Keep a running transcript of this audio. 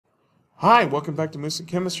Hi, welcome back to Moose and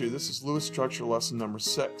Chemistry. This is Lewis structure lesson number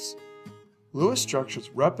 6. Lewis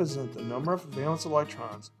structures represent the number of valence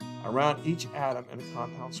electrons around each atom in a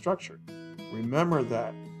compound structure. Remember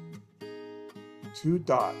that 2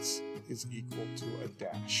 dots is equal to a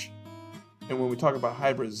dash. And when we talk about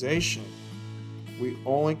hybridization, we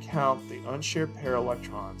only count the unshared pair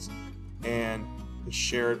electrons, and the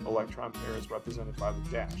shared electron pair is represented by the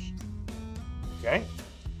dash. Okay?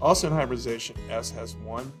 Also in hybridization, S has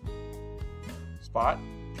 1 spot,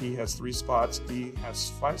 P has 3 spots, D has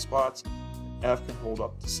 5 spots, F can hold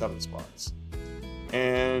up to 7 spots.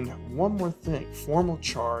 And one more thing, formal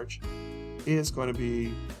charge is going to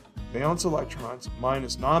be valence electrons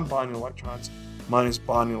minus non-bonding electrons minus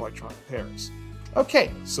bonding electron pairs.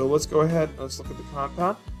 Okay, so let's go ahead and let's look at the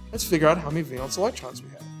compound. Let's figure out how many valence electrons we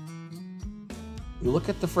have. We look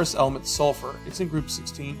at the first element, sulfur. It's in group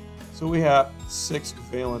 16, so we have 6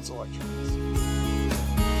 valence electrons.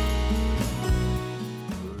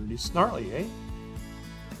 Pretty snarly, eh?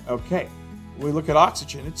 Okay, we look at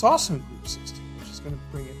oxygen. It's also in group 16, which is going to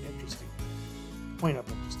bring an interesting point up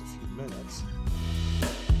in just a few minutes.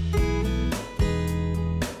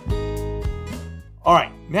 All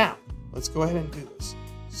right, now let's go ahead and do this.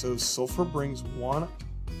 So sulfur brings 1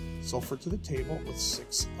 sulfur to the table with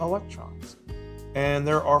 6 electrons. And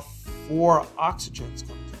there are 4 oxygens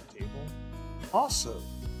coming to the table, also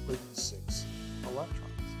with 6 electrons.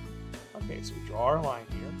 Okay, so we draw our line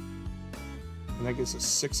here. And that gives us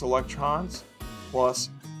 6 electrons plus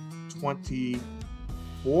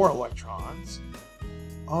 24 electrons.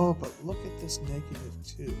 Oh, but look at this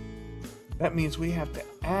 -2. That means we have to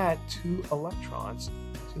add 2 electrons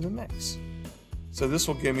to the mix. So this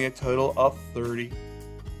will give me a total of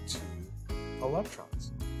 32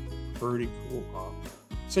 electrons. Pretty cool, huh?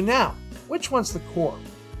 So now, which one's the core?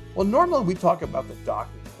 Well, normally we talk about the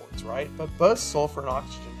docking ports, right? But both sulfur and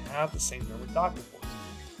oxygen have the same number of docking ports.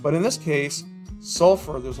 But in this case,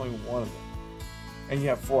 sulfur, there's only 1 of them. And you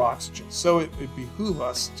have 4 oxygens. So it would behoove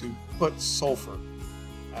us to put sulfur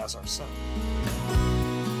as our center.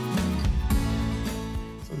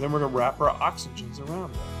 So then we're going to wrap our oxygens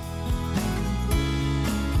around that.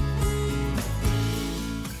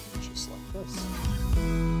 Just like this.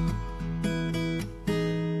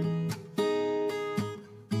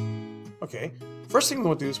 Okay, first thing we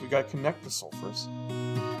want to do is we got to connect the sulfurs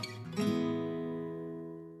to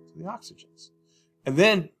the oxygens. And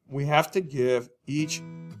then we have to give each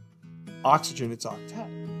oxygen its octet.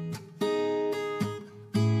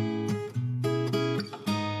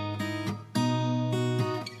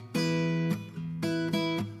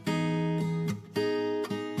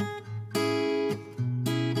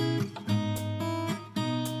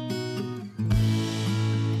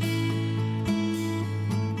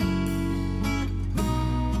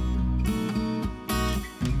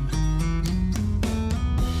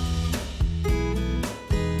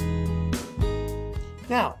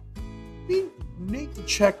 Now, we need to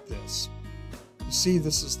check this to see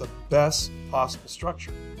this is the best possible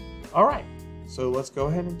structure. All right, so let's go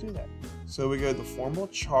ahead and do that. So we go to the formal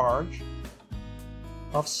charge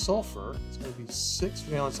of sulfur. It's going to be 6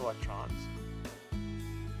 valence electrons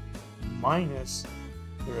minus,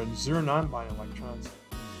 there are 0 non-bonding electrons,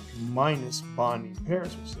 minus bonding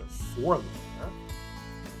pairs, which there are 4 of them there.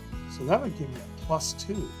 So that would give me a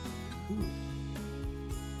 +2. Ooh.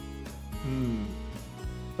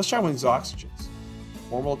 Let's try one of these oxygens.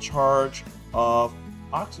 Formal charge of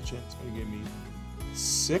oxygen is going to give me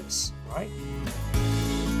 6, right?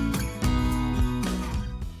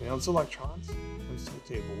 Valence electrons comes to the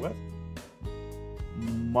table with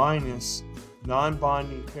minus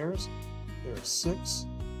non-bonding pairs. There are 6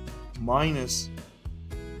 minus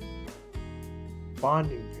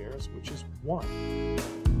bonding pairs, which is 1.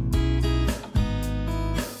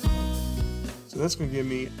 So that's going to give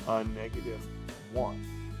me a -1.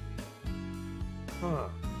 Huh.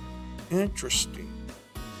 Interesting.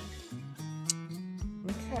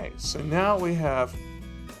 Okay, so now we have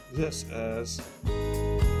this as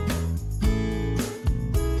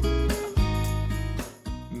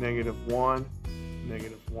 -1,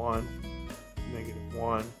 -1,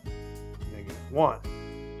 -1, -1.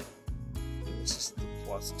 And this is the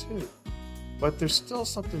 +2. But there's still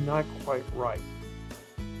something not quite right.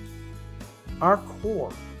 Our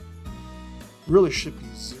core really should be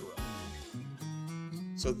 0.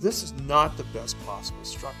 So this is not the best possible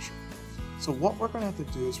structure. So what we're going to have to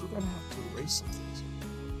do is we're going to have to erase some things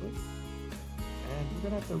quickly. And we're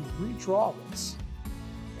going to have to redraw this.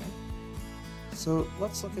 Okay? So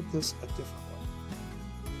let's look at this a different way.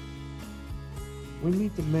 We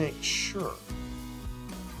need to make sure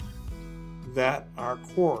that our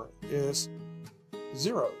core is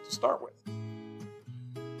 0 to start with.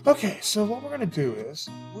 Okay, so what we're going to do is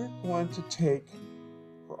we're going to take,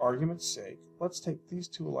 for argument's sake, let's take these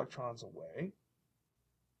 2 electrons away.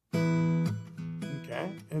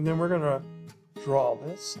 Okay, and then we're going to draw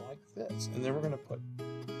this like this. And then we're going to put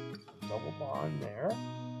a double bond there.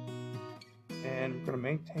 And we're going to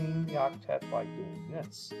maintain the octet by doing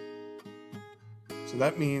this. So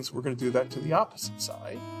that means we're going to do that to the opposite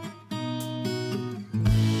side.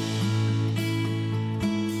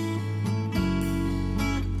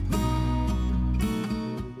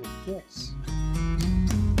 This.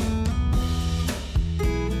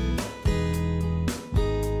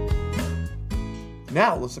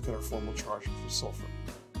 Now let's look at our formal charge for sulfur.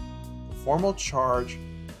 The formal charge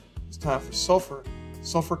this time for sulfur.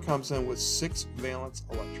 Sulfur comes in with 6 valence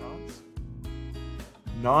electrons.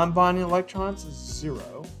 Non-bonding electrons is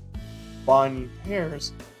 0. Bonding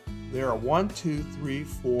pairs, there are 1, 2, 3,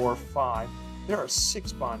 4, 5. There are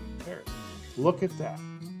 6 bonding pairs. Look at that.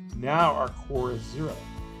 Now our core is 0.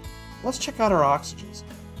 Let's check out our oxygens.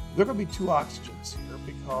 There are going to be 2 oxygens here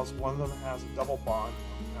because one of them has a double bond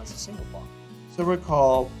and one has a single bond. So we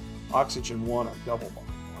call oxygen 1 a double bond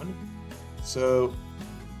 1. So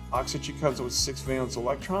oxygen comes with 6 valence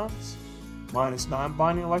electrons, minus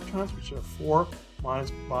non-bonding electrons, which are 4,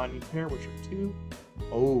 minus bonding pair, which are 2.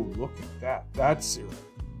 Oh, look at that. That's 0.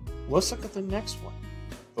 Let's look at the next one.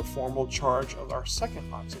 The formal charge of our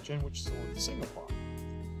second oxygen, which is the one with the single bond,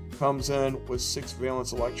 comes in with 6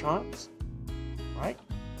 valence electrons, right?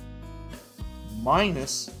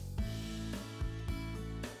 Minus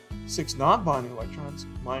 6 non-bonding electrons,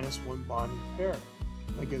 minus 1 bonding pair.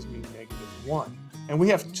 That gives me -1. And we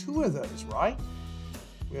have 2 of those, right?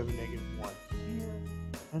 We have a -1 here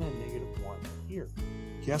and a -1 here.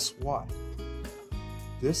 Guess what?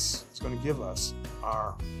 This is going to give us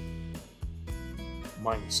our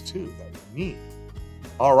 -2 that we need.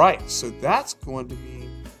 All right, so that's going to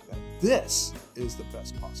mean that this is the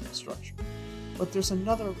best possible structure. But there's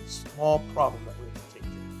another small problem that we have to take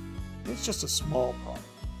care of. It's just a small problem.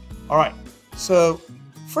 All right, so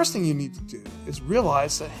first thing you need to do is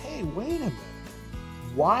realize that, hey, wait a minute.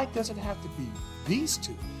 Why does it have to be these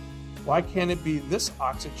 2? Why can't it be this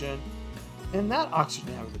oxygen and that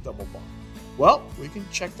oxygen having a double bond? Well, we can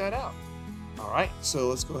check that out. All right, so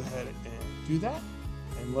let's go ahead and do that,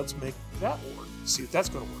 and let's make that work. See if that's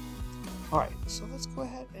going to work. All right, so let's go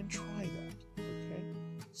ahead and try that. Okay,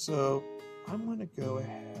 so I'm going to go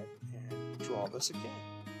ahead and draw this again.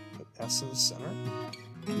 Put S in the center.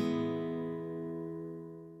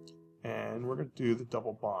 And we're going to do the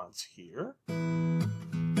double bonds here.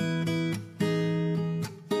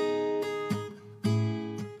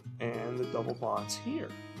 And the double bonds here.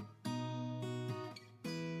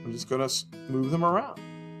 I'm just going to move them around.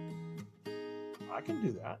 I can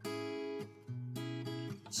do that.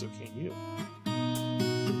 So can you.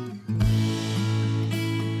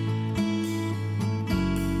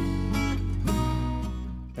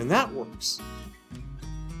 And that works.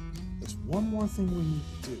 There's one more thing we need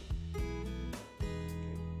to do. Okay.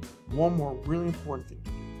 One more really important thing to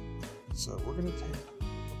do. So we're going to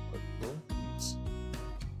put both these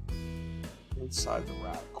inside the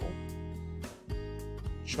radical,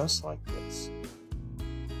 just like this.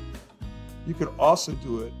 You could also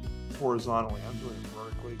do it horizontally. I'm doing it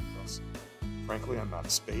vertically because, frankly, I'm out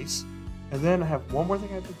of space. And then I have one more thing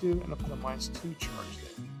I have to do, and I'll put a -2 charge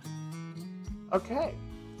there. Okay.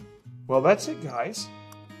 Well, that's it, guys.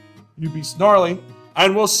 You be snarly,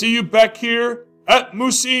 and we'll see you back here at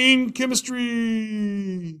Moosine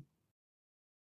Chemistry.